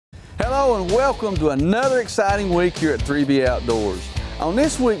Hello and welcome to another exciting week here at 3B Outdoors. On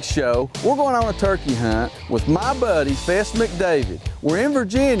this week's show, we're going on a turkey hunt with my buddy Fess McDavid. We're in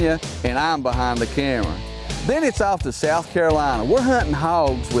Virginia and I'm behind the camera. Then it's off to South Carolina. We're hunting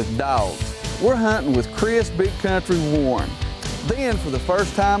hogs with dogs. We're hunting with Chris Big Country Warren. Then for the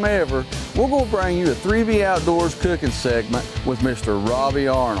first time ever, we're going to bring you a 3B Outdoors cooking segment with Mr. Robbie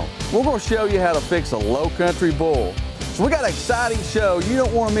Arnold. We're going to show you how to fix a low country bull. So we got an exciting show. You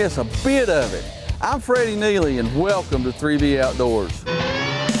don't want to miss a bit of it. I'm Freddie Neeley and welcome to 3B Outdoors.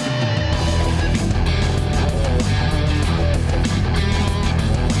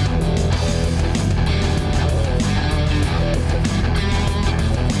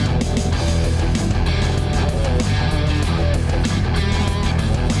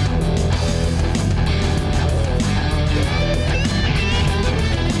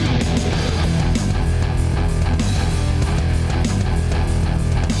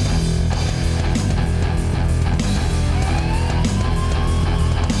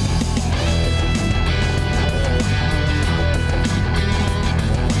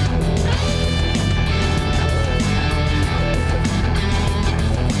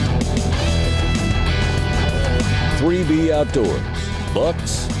 Outdoors,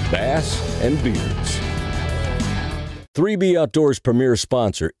 bucks, bass, and beards. 3B Outdoors' premier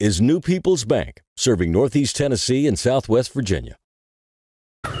sponsor is New People's Bank, serving Northeast Tennessee and Southwest Virginia.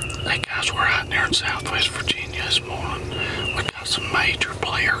 Hey guys, we're out here in Southwest Virginia this morning. We got some major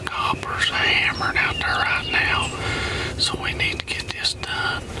player coppers hammering out there right now, so we need to get this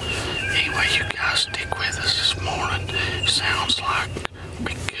done. Anyway, you guys stick with us this morning. Sounds like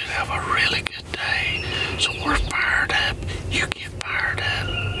we could have a really good day, so we're fired up. You get fired up,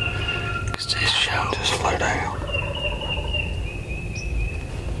 'cause this show... Just slow down.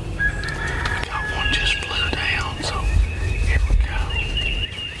 We got one just flew down, so here we go.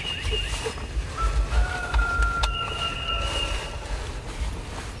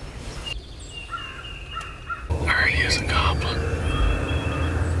 There he is, a goblin.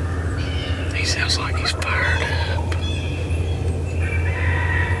 He sounds like he's fired up.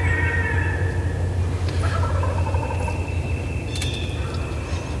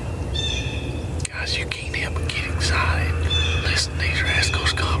 You can't help but get excited. Listen to these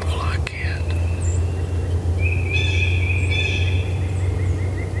rascals gobble like that.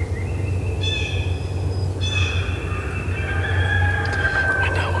 We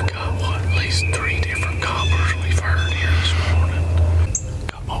know we got, at least 3 different coppers we've heard here this morning.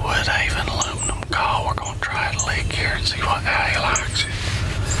 Got my Woodhaven aluminum collar.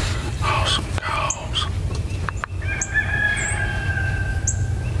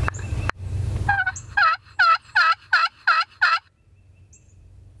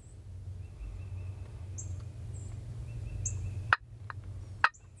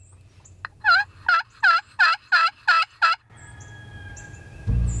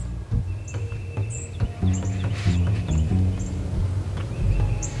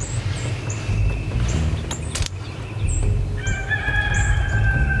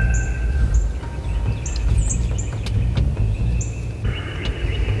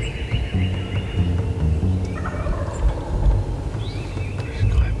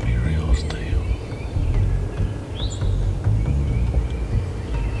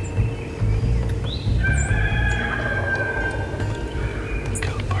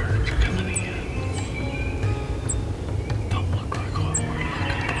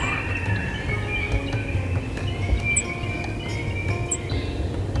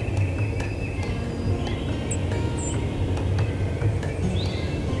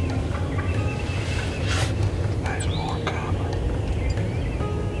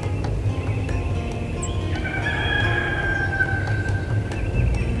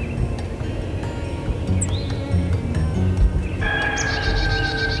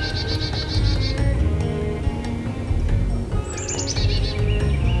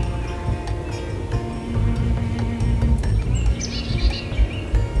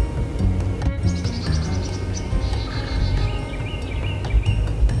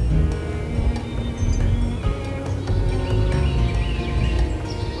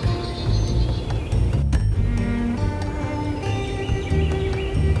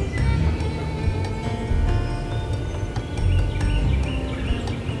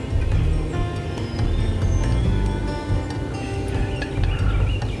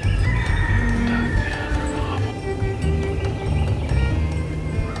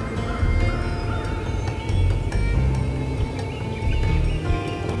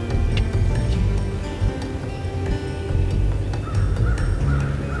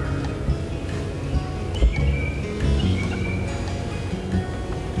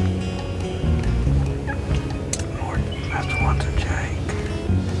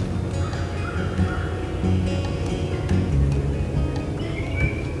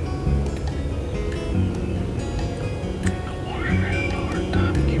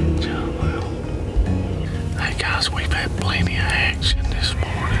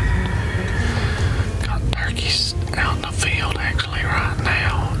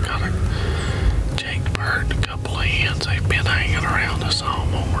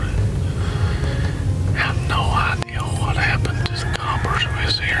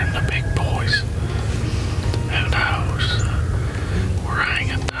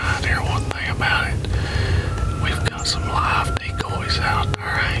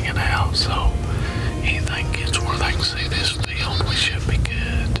 out, so anything gets where they can see this field, we should be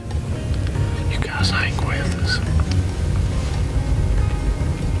good. You guys hang with us.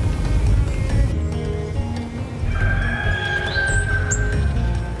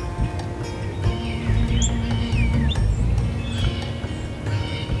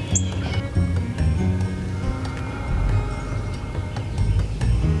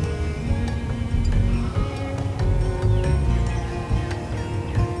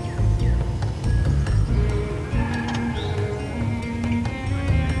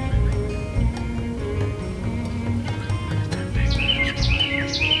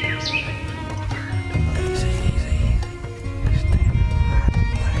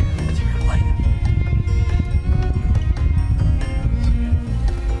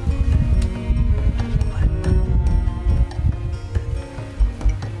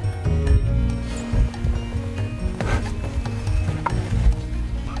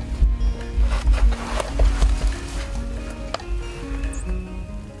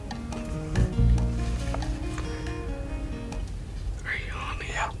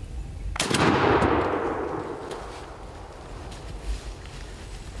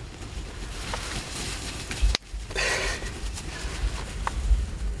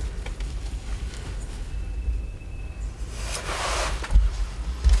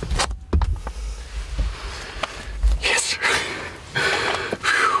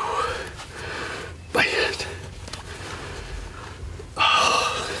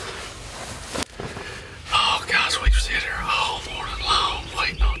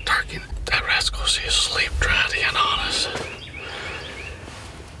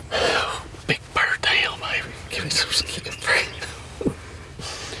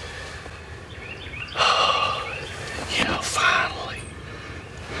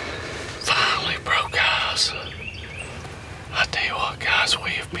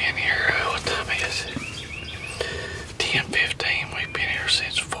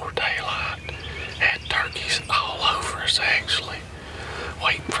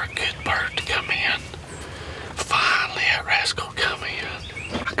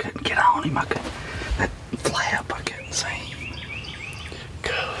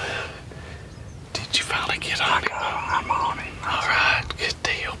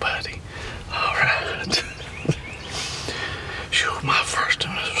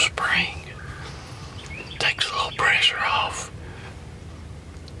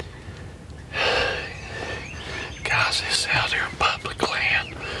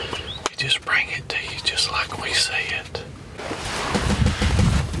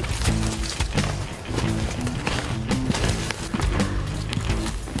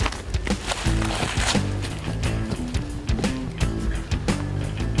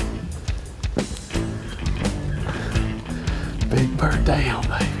 Big bird down,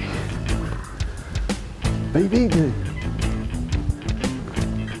 baby. BB.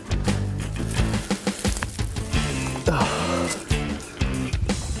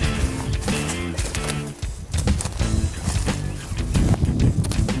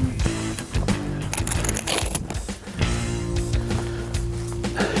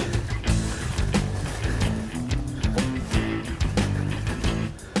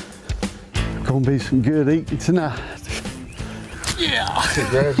 Gonna be some good eating tonight. Yeah.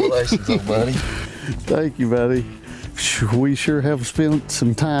 Congratulations, old buddy. Thank you, buddy. We sure have spent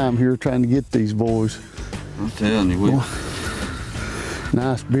some time here trying to get these boys. I'm telling you,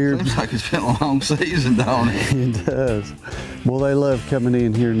 nice beard. Seems like it's been a long season, don't it? It does. Well, they love coming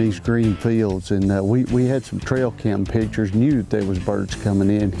in here in these green fields, and we had some trail cam pictures, knew that there was birds coming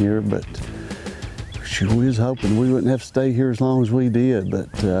in here, but we was hoping we wouldn't have to stay here as long as we did, but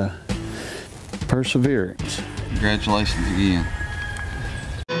perseverance. Congratulations again.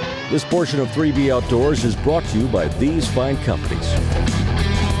 This portion of 3B Outdoors is brought to you by these fine companies.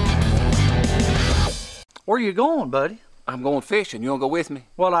 Where you going, buddy? I'm going fishing. You want to go with me?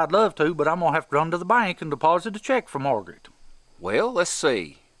 Well, I'd love to, but I'm going to have to run to the bank and deposit a check for Margaret. Well, let's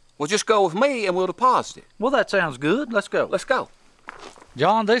see. Well, just go with me and we'll deposit it. Well, that sounds good. Let's go. Let's go.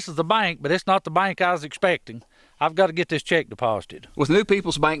 John, this is the bank, but it's not the bank I was expecting. I've got to get this check deposited. With New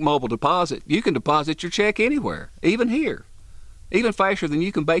People's Bank Mobile Deposit, you can deposit your check anywhere, even here. Even faster than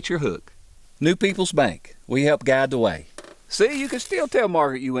you can bait your hook. New People's Bank. We help guide the way. See, you can still tell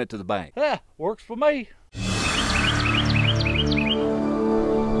Margaret you went to the bank. Yeah, works for me.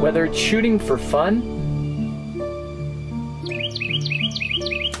 Whether it's shooting for fun,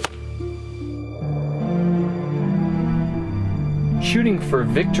 shooting for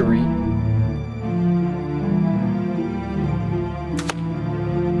victory,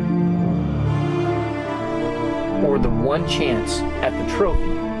 or the one chance at the trophy,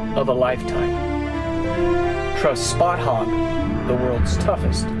 of a lifetime. Trust Spot Hog, the world's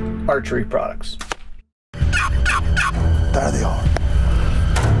toughest archery products. There they are.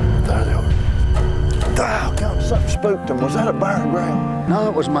 There they are. Doggone, something spooked them. Was that a bear ground? No,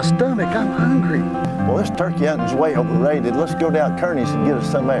 it was my stomach. I'm hungry. Well, this turkey hunting's way overrated. Let's go down Kearney's and get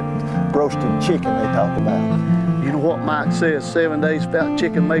us some of that roasted chicken they talk about. You know what Mike says, 7 days without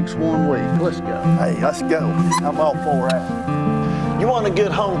chicken makes 1 week. Let's go. Hey, let's go. I'm all for that. You want a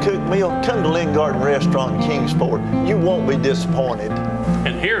good home-cooked meal? Come to Lynn Garden Restaurant in Kingsport. You won't be disappointed.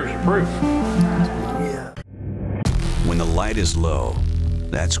 And here's your proof. Yeah. When the light is low,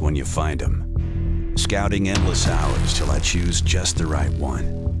 that's when you find them. Scouting endless hours till I choose just the right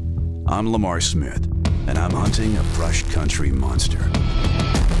one. I'm Lamar Smith, and I'm hunting a brush country monster.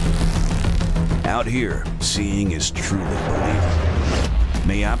 Out here, seeing is truly believing.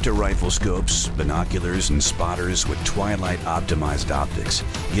 Mayapta rifle scopes, binoculars, and spotters with twilight-optimized optics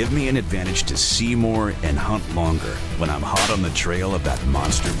give me an advantage to see more and hunt longer when I'm hot on the trail of that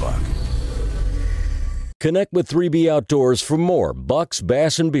monster buck. Connect with 3B Outdoors for more bucks,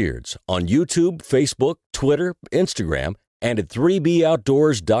 bass, and beards on YouTube, Facebook, Twitter, Instagram, and at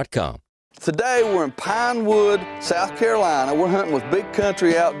 3boutdoors.com. Today we're in Pinewood, South Carolina. We're hunting with Big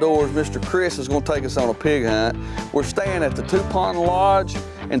Country Outdoors. Mr. Chris is going to take us on a pig hunt. We're staying at the Two Pond Lodge,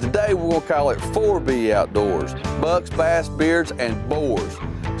 and today we're going to call it 4B Outdoors. Bucks, bass, beards, and boars.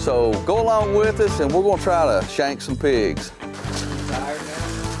 So go along with us, and we're going to try to shank some pigs.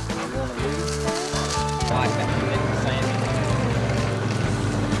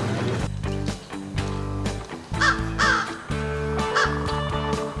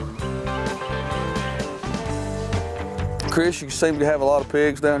 Chris, you seem to have a lot of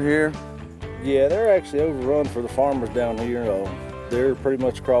pigs down here. Yeah, they're actually overrun for the farmers down here. They're pretty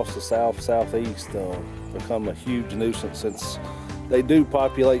much across the southeast. Become a huge nuisance since they do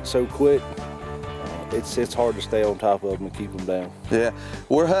populate so quick. It's hard to stay on top of them and keep them down. Yeah,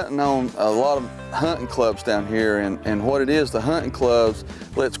 we're hunting on a lot of hunting clubs down here, and what it is, the hunting clubs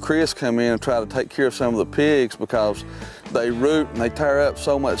lets Chris come in and try to take care of some of the pigs because they root and they tear up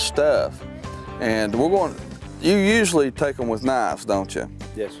so much stuff. And you usually take them with knives, don't you?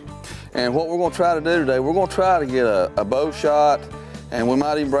 Yes. And what we're going to try to do today, we're going to try to get a bow shot, and we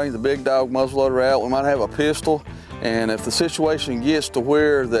might even bring the big Dawg Muzzleloader out. We might have a pistol, and if the situation gets to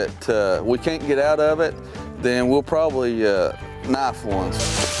where that we can't get out of it, then we'll probably knife ones.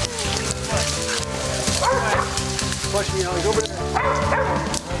 Push me on, over there.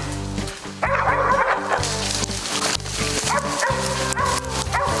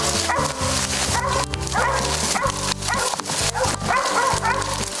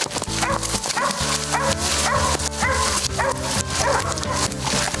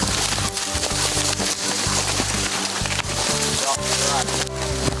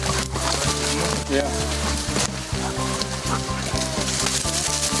 Yeah.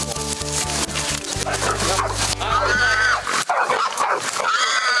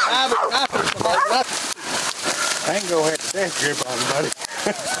 I ain't gonna have to death grip on him, buddy.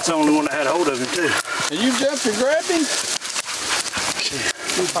 It's the only one that had hold of him, too. And you jumped and grabbed him?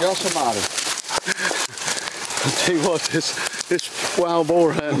 You jumped somebody. I'll tell you what, this wild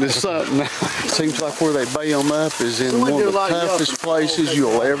boar hunting is something. It seems like where they bay them up is in one of the toughest places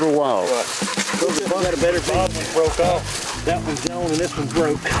you'll ever walk. One got a better bottom one broke off. That one's gone and this one's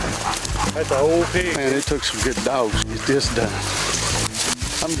broke. That's a whole pig. Man, it took some good dogs to get this done.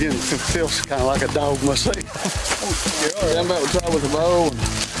 I'm getting feels kind of like a dog myself. Yeah, we tried with a bow.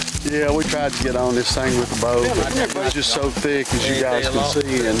 Yeah, we tried to get on this thing with a bow, but it's just so thick, as you guys can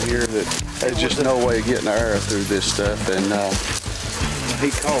see in here, that there's just no way of getting the air through this stuff. And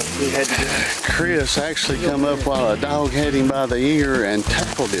Chris actually come up while a dog had him by the ear and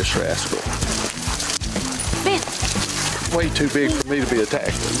tackled this rascal. Way too big for me to be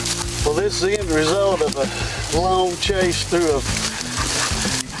attacking. Well, this is the end result of a long chase through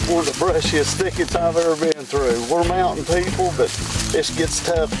one of the brushiest thickets I've ever been through. We're mountain people, but this gets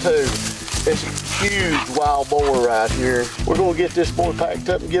tough too. It's a huge wild boar right here. We're gonna get this boy packed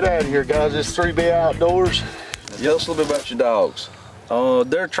up and get out of here, guys. It's 3B Outdoors. Tell us a little bit about your dogs.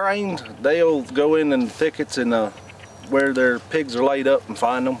 They're trained. They'll go in the thickets and where their pigs are laid up and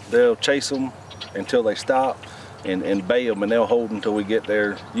find them. They'll chase them until they stop and bay them, and they'll hold them until we get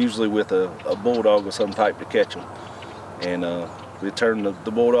there, usually with a bulldog of some type to catch them. And we turn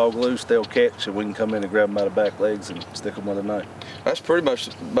the bulldog loose, they'll catch, and we can come in and grab them by the back legs and stick them with a knife. That's pretty much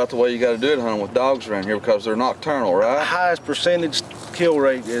about the way you got to do it hunting with dogs around here because they're nocturnal, right? The highest percentage kill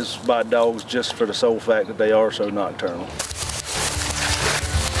rate is by dogs just for the sole fact that they are so nocturnal.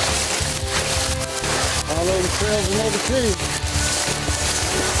 Follow the trails of another pig.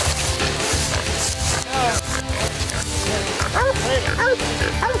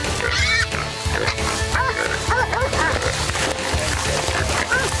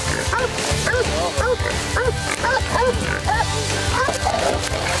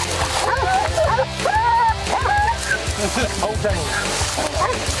 Whole thing.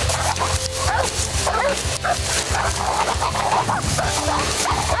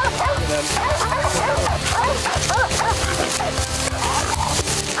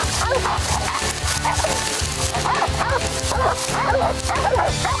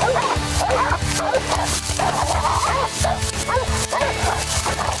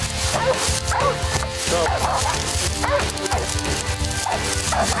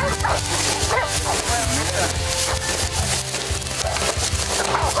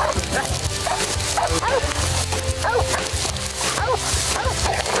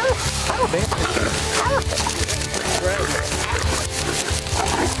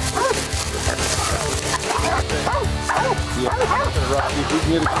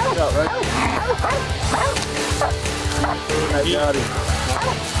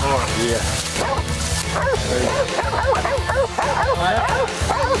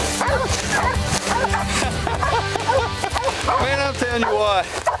 Man, I'm telling you what,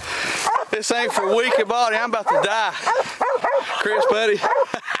 this ain't for weak of body. I'm about to die. Chris, buddy.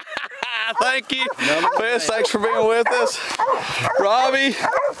 Thank you. Fess, thanks for being with us. Robbie,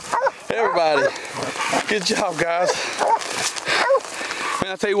 everybody. Good job, guys.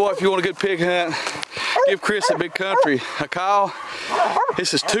 Man, I tell you what, if you want a good pig hunt, give Chris at Big Country a call.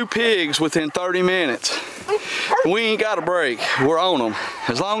 This is 2 pigs within 30 minutes. We ain't got a break. We're on them.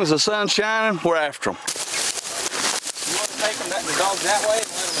 As long as the sun's shining, we're after them. You want to take the dogs that way and let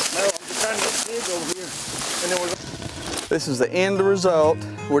them smell? I'm just trying to get the pig over here. And then we're going. This is the end result.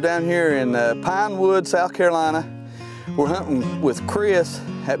 We're down here in Pinewood, South Carolina. We're hunting with Chris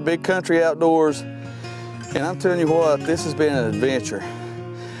at Big Country Outdoors. And I'm telling you what, this has been an adventure.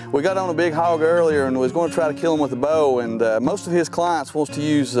 We got on a big hog earlier and was going to try to kill him with a bow, and most of his clients wants to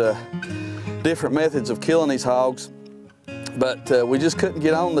use different methods of killing these hogs. But we just couldn't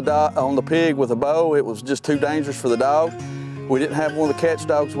get on the pig with a bow. It was just too dangerous for the dog. We didn't have one of the catch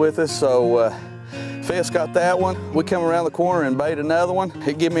dogs with us, so Fess got that one. We come around the corner and bait another one.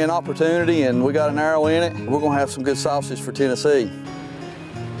 It gave me an opportunity and we got an arrow in it. We're gonna have some good sausage for Tennessee.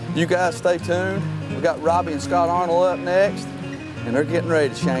 You guys stay tuned. We got Robbie and Scott Arnold up next, and they're getting ready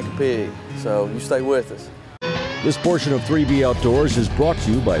to shank a pig. So you stay with us. This portion of 3B Outdoors is brought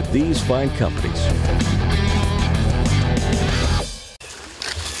to you by these fine companies.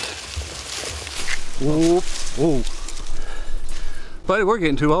 Whoop, whoop. Buddy, we're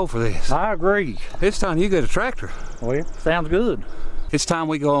getting too old for this. I agree. It's time you get a tractor. Well, sounds good. It's time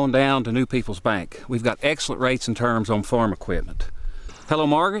we go on down to New People's Bank. We've got excellent rates and terms on farm equipment. Hello,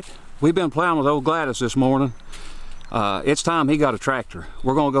 Margaret. We've been plowing with old Gladys this morning. It's time he got a tractor.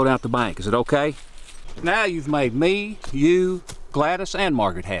 We're gonna go down to the bank. Is it okay? Now you've made me, you, Gladys, and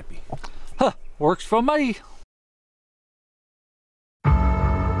Margaret happy. Huh, works for me.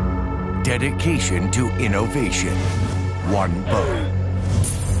 Dedication to innovation. One bow.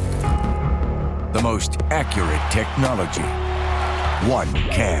 The most accurate technology. One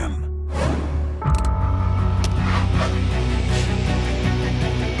cam.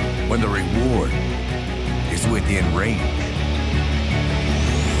 When the reward is within range.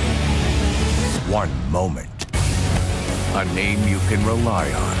 One moment. A name you can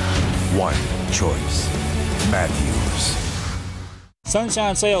rely on. One choice. Mathews.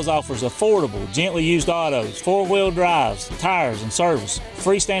 Sunshine Sales offers affordable, gently used autos, 4-wheel drives, tires, and service,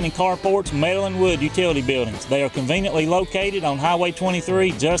 freestanding carports, metal and wood utility buildings. They are conveniently located on Highway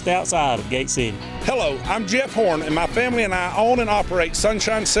 23 just outside of Gate City. Hello, I'm Jeff Horn, and my family and I own and operate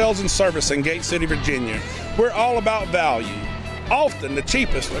Sunshine Sales and Service in Gate City, Virginia. We're all about value. Often the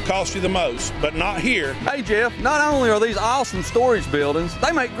cheapest will cost you the most, but not here. Hey Jeff, not only are these awesome storage buildings,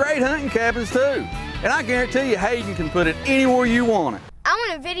 they make great hunting cabins too. And I guarantee you Hayden can put it anywhere you want it. I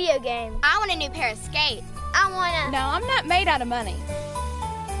want a video game. I want a new pair of skates. I want a... No, I'm not made out of money.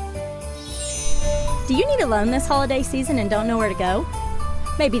 Do you need a loan this holiday season and don't know where to go?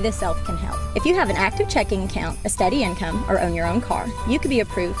 Maybe this elf can help. If you have an active checking account, a steady income, or own your own car, you could be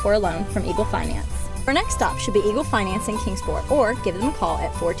approved for a loan from Eagle Finance. Our next stop should be Eagle Finance in Kingsport, or give them a call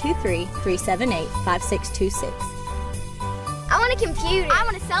at 423-378-5626. I want a computer. I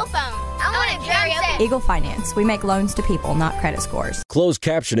want a cell phone. I want a drum set. Eagle Finance. We make loans to people, not credit scores. Closed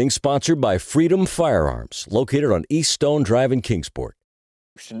captioning sponsored by Freedom Firearms, located on East Stone Drive in Kingsport.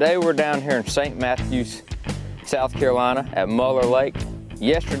 Today we're down here in St. Mathews, South Carolina at Muller Lake.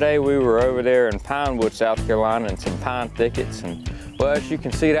 Yesterday we were over there in Pinewood, South Carolina, in some pine thickets, and well, as you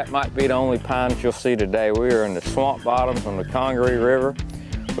can see, that might be the only pines you'll see today. We are in the swamp bottoms on the Congaree River.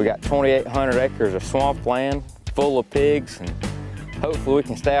 We got 2,800 acres of swamp land full of pigs, and hopefully we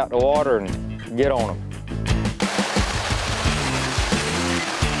can stay out the water and get on them.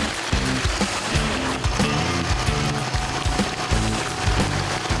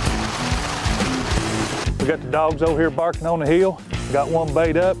 We got the dogs over here barking on the hill. Got one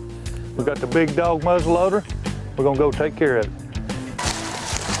bait up. We got the big Dawg Muzzleloader. We're gonna go take care of it.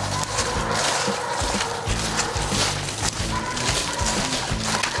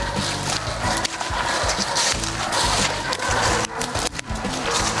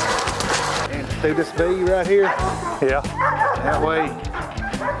 Through this V right here? Yeah. That way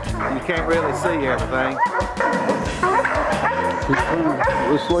you can't really see everything.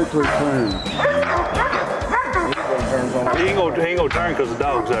 Let's wait till he turns. He ain't gonna turn because the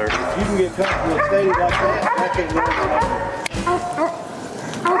dog's there. If you can get comfortable and steady like that, I can't do it.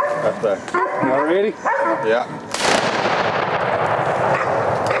 Right there. Y'all ready? Yeah.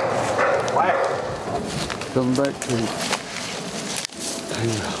 Whack. Coming back to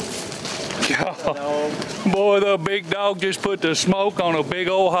Boy, the big dog just put the smoke on a big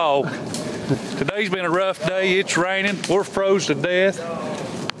old hog. Today's been a rough day. It's raining. We're froze to death.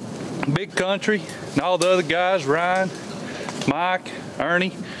 Big country and all the other guys, Ryan, Mike,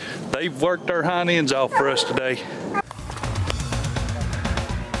 Ernie, they've worked their hind ends off for us today.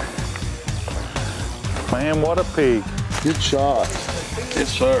 Man, what a pig. Good shot. Yes,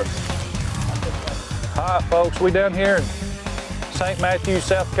 sir. All right, folks, we down here in St. Mathews,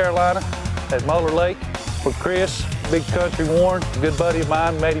 South Carolina at Moeller Lake with Chris, Big Country Warren, a good buddy of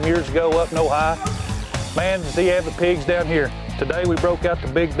mine, met him years ago up no high. Man, does he have the pigs down here. Today we broke out the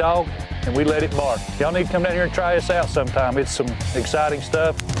big dog and we let it bark. Y'all need to come down here and try us out sometime. It's some exciting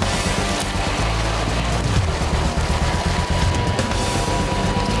stuff.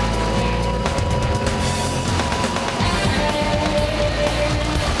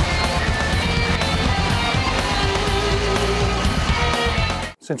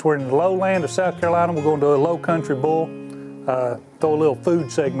 Since we're in the lowland of South Carolina, we're going to do a low country bull. Throw a little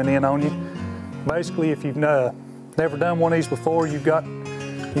food segment in on you. Basically, if you've never done one of these before, you've got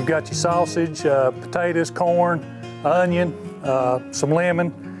your sausage, potatoes, corn, onion, some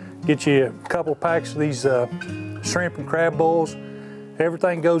lemon. Get you a couple packs of these shrimp and crab balls.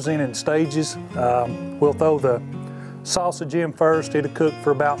 Everything goes in stages. We'll throw the sausage in first. It'll cook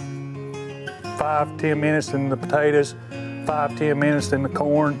for about 5-10 minutes, and the potatoes 5-10 minutes, in the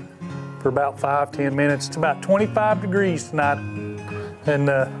corn for about 5-10 minutes. It's about 25 degrees tonight, and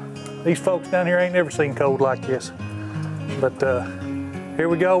these folks down here ain't never seen cold like this. But here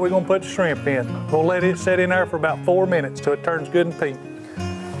we go. We're gonna put the shrimp in. We'll let it sit in there for about 4 minutes till it turns good and pink.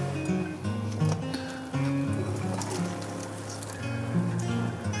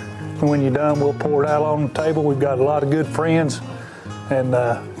 And when you're done, we'll pour it out on the table. We've got a lot of good friends and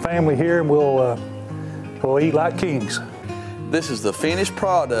family here, and we'll eat like kings. This is the finished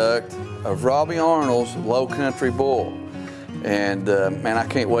product of Robbie Arnold's Low Country Bull. And man, I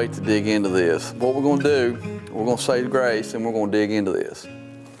can't wait to dig into this. What we're gonna do, we're gonna say grace and we're gonna dig into this.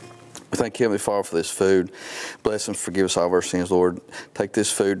 We thank you, Heavenly Father, for this food. Bless and forgive us all of our sins, Lord. Take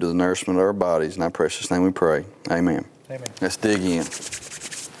this food to the nourishment of our bodies. In our precious name we pray, amen. Amen. Let's dig in.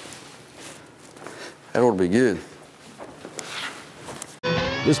 That ought to be good.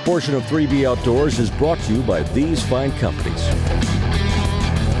 This portion of 3B Outdoors is brought to you by these fine companies.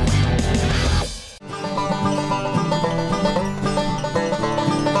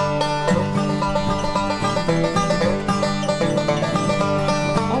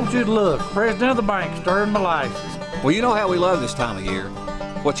 I want you to look, President of the bank stirring molasses. Well, you know how we love this time of year.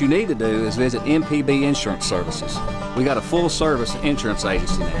 What you need to do is visit MPB Insurance Services. We got a full-service insurance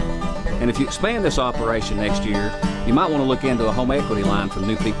agency now. And if you expand this operation next year, you might want to look into a home equity line from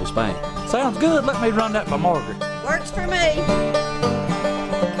New People's Bank. Sounds good. Let me run that by Margaret. Works for me.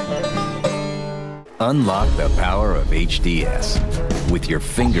 Unlock the power of HDS with your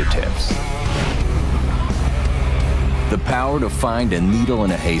fingertips. The power to find a needle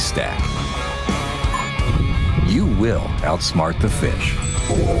in a haystack. You will outsmart the fish.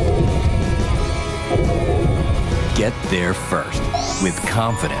 Get there first with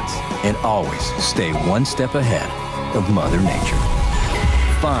confidence and always stay one step ahead of Mother Nature.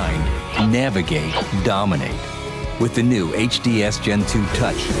 Find, navigate, dominate with the new HDS Gen 2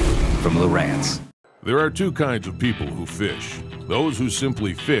 Touch from Lowlands. There are two kinds of people who fish. Those who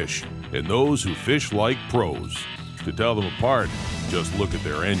simply fish and those who fish like pros. To tell them apart, just look at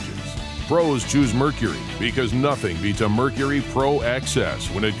their engines. Pros choose Mercury because nothing beats a Mercury Pro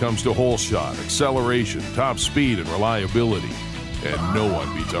XS when it comes to hole shot, acceleration, top speed, and reliability. And no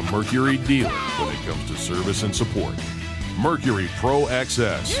one beats a Mercury dealer when it comes to service and support. Mercury Pro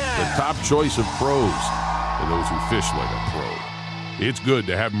XS, the top choice of pros, and those who fish like a pro. It's good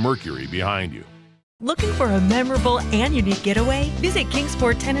to have Mercury behind you. Looking for a memorable and unique getaway? Visit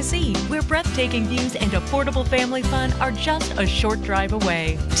Kingsport, Tennessee, where breathtaking views and affordable family fun are just a short drive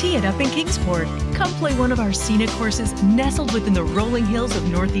away. Tee it up in Kingsport. Come play one of our scenic courses nestled within the rolling hills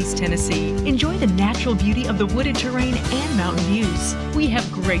of Northeast Tennessee. Enjoy the natural beauty of the wooded terrain and mountain views. We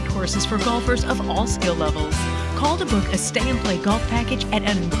have great courses for golfers of all skill levels. Call to book a stay-and-play golf package at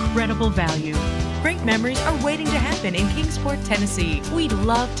an incredible value. Great memories are waiting to happen in Kingsport, Tennessee. We'd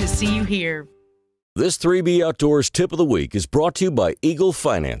love to see you here. This 3B Outdoors Tip of the Week is brought to you by Eagle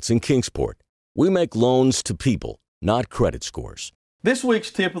Finance in Kingsport. We make loans to people, not credit scores. This week's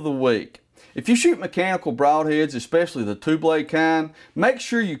Tip of the Week. If you shoot mechanical broadheads, especially the two-blade kind, make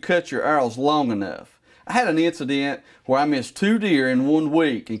sure you cut your arrows long enough. I had an incident where I missed 2 deer in 1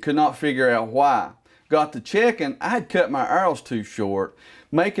 week and could not figure out why. Got to checking, I had cut my arrows too short,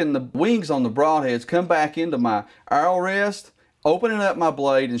 making the wings on the broadheads come back into my arrow rest, opening up my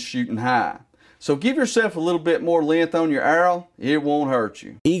blade and shooting high. So give yourself a little bit more length on your arrow. It won't hurt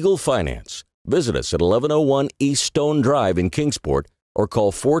you. Eagle Finance. Visit us at 1101 East Stone Drive in Kingsport or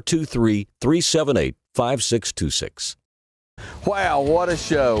call 423-378-5626. Wow, what a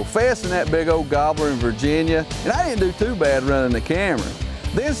show. Fess and that big old gobbler in Virginia, and I didn't do too bad running the camera.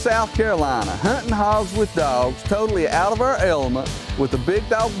 Then South Carolina, hunting hogs with dogs, totally out of our element with a big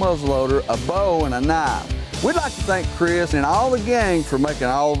dog muzzleloader, a bow, and a knife. We'd like to thank Chris and all the gang for making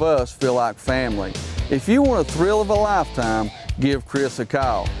all of us feel like family. If you want a thrill of a lifetime, give Chris a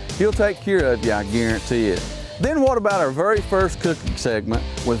call. He'll take care of you, I guarantee it. Then what about our very first cooking segment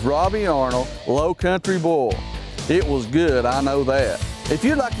with Robbie Arnold, Low Country Boil? It was good, I know that. If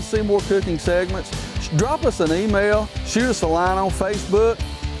you'd like to see more cooking segments, drop us an email, shoot us a line on Facebook.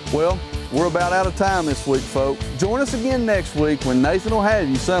 Well, we're about out of time this week, folks. Join us again next week when Nathan will have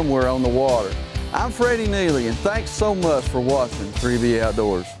you somewhere on the water. I'm Freddie Neeley, and thanks so much for watching 3B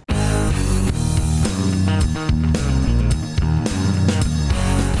Outdoors. We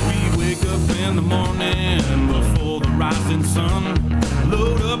wake up in the morning before the rising sun,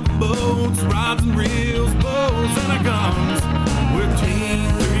 load up boats, rods and reels, bows and our guns.